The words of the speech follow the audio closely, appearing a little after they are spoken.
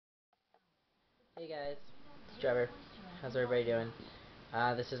Hey guys, it's Trevor. How's everybody doing?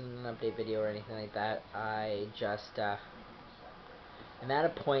 This isn't an update video or anything like that. I'm at a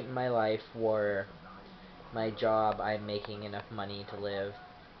point in my life where my job, I'm making enough money to live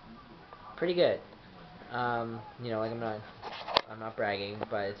pretty good. Like I'm not bragging,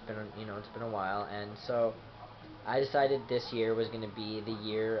 but it's been a while, and so I decided this year was going to be the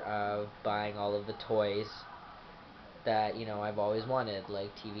year of buying all of the toys that, I've always wanted, like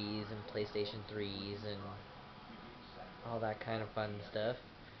TVs and PlayStation 3s and all that kind of fun stuff.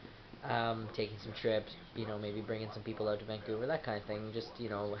 Taking some trips, maybe bringing some people out to Vancouver, that kind of thing. Just,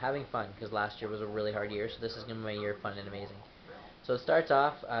 having fun, because last year was a really hard year, so this is going to be my year of fun and amazing. So it starts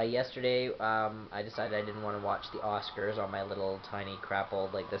off, yesterday, I decided I didn't want to watch the Oscars on my little tiny crap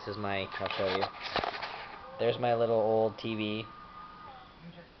old, like this is my, I'll show you. There's my little old TV.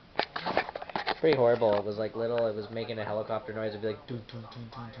 It's pretty horrible. It was like little, it was making a helicopter noise, it'd be like doo doo doo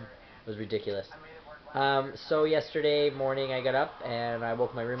doo doo. It was ridiculous. So yesterday morning I got up and I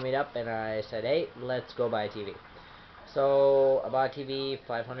woke my roommate up and I said, hey, let's go buy a TV. So I bought a TV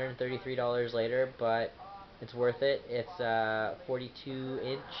 $533 later, but it's worth it. It's a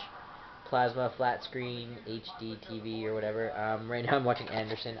 42-inch plasma flat screen HD TV or whatever. Right now I'm watching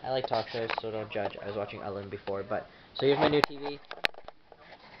Anderson. I like talk shows, so don't judge. I was watching Ellen before, but so here's my new TV.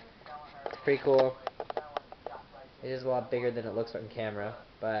 It's pretty cool. It is a lot bigger than it looks on camera,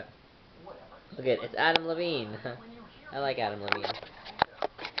 but look at it. It's Adam Levine. I like Adam Levine.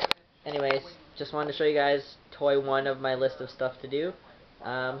 Anyways, just wanted to show you guys toy one of my list of stuff to do.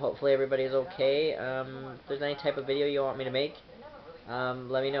 Hopefully everybody's okay. If there's any type of video you want me to make,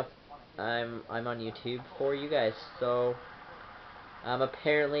 let me know. I'm on YouTube for you guys. So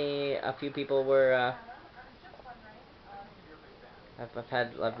apparently a few people were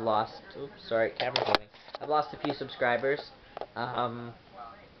I've lost. Oops, sorry, camera's moving. I've lost a few subscribers,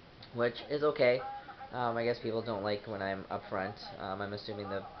 which is okay. I guess people don't like when I'm upfront. I'm assuming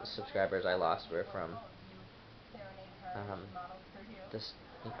the subscribers I lost were from um, this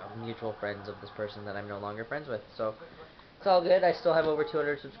mutual friends of this person that I'm no longer friends with. So it's all good. I still have over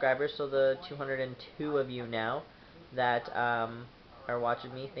 200 subscribers. So the 202 of you now that are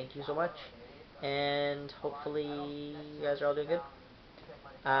watching me, thank you so much. And hopefully you guys are all doing good.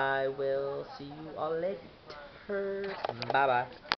 I will see you all later. Bye bye.